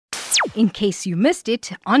in case you missed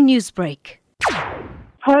it on Newsbreak.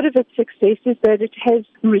 Part of its success is that it has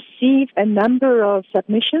received a number of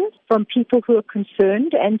submissions from people who are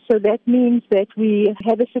concerned, and so that means that we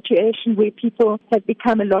have a situation where people have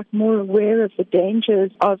become a lot more aware of the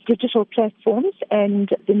dangers of digital platforms and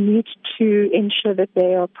the need to ensure that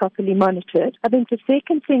they are properly monitored. I think the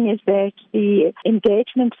second thing is that the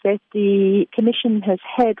engagement that the Commission has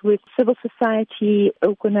had with civil society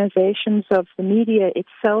organizations of the media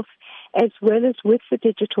itself, as well as with the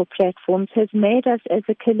digital platforms, has made us as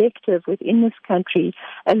a collective within this country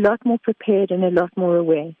a lot more prepared and a lot more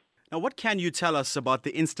aware. Now, what can you tell us about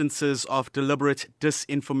the instances of deliberate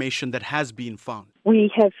disinformation that has been found?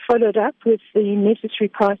 We have followed up with the necessary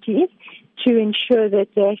parties to ensure that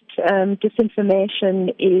disinformation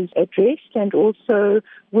is addressed, and also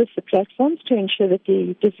with the platforms to ensure that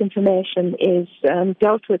the disinformation is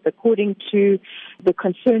dealt with according to the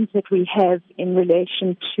concerns that we have in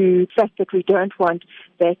relation to the fact that we don't want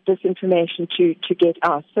that disinformation to get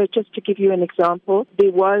out. So just to give you an example,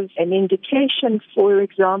 there was an indication, for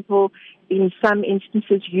example, in some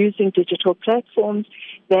instances using digital platforms,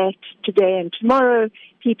 that today and tomorrow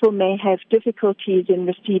people may have difficulties in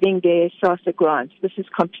receiving their SASSA grants. This is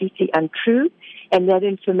completely untrue, and that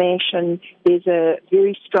information, there's a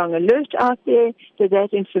very strong alert out there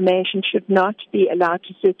that information should not be allowed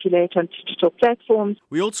to circulate on digital platforms.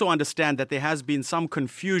 We also understand that there has been some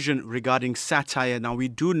confusion regarding satire. Now, we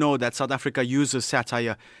do know that South Africa uses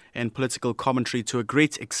satire and political commentary to a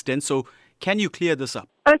great extent, so can you clear this up?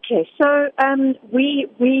 Okay, so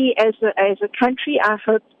we as a country, I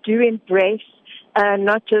hope, do embrace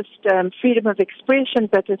not just freedom of expression,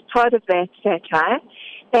 but as part of that satire.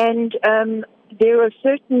 And there are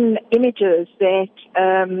certain images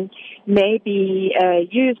that may be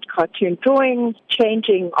used, cartoon drawings,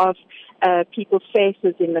 changing of people's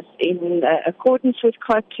faces in accordance with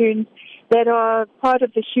cartoons, that are part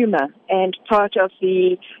of the humor and part of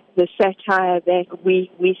the satire that we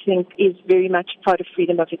think is very much part of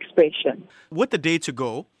freedom of expression. With the day to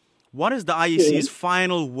go, what is the IEC's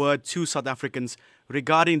final word to South Africans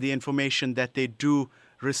regarding the information that they do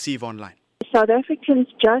receive online? South Africans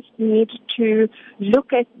just need to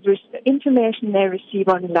look at the information they receive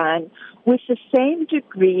online with the same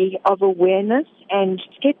degree of awareness and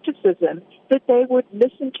skepticism that they would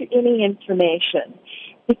listen to any information.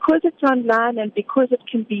 Because it's online and because it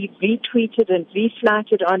can be retweeted and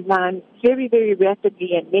reflighted online very, very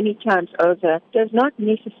rapidly and many times over, does not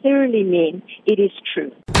necessarily mean it is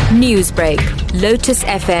true. Newsbreak, Lotus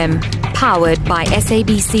FM, powered by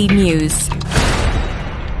SABC News.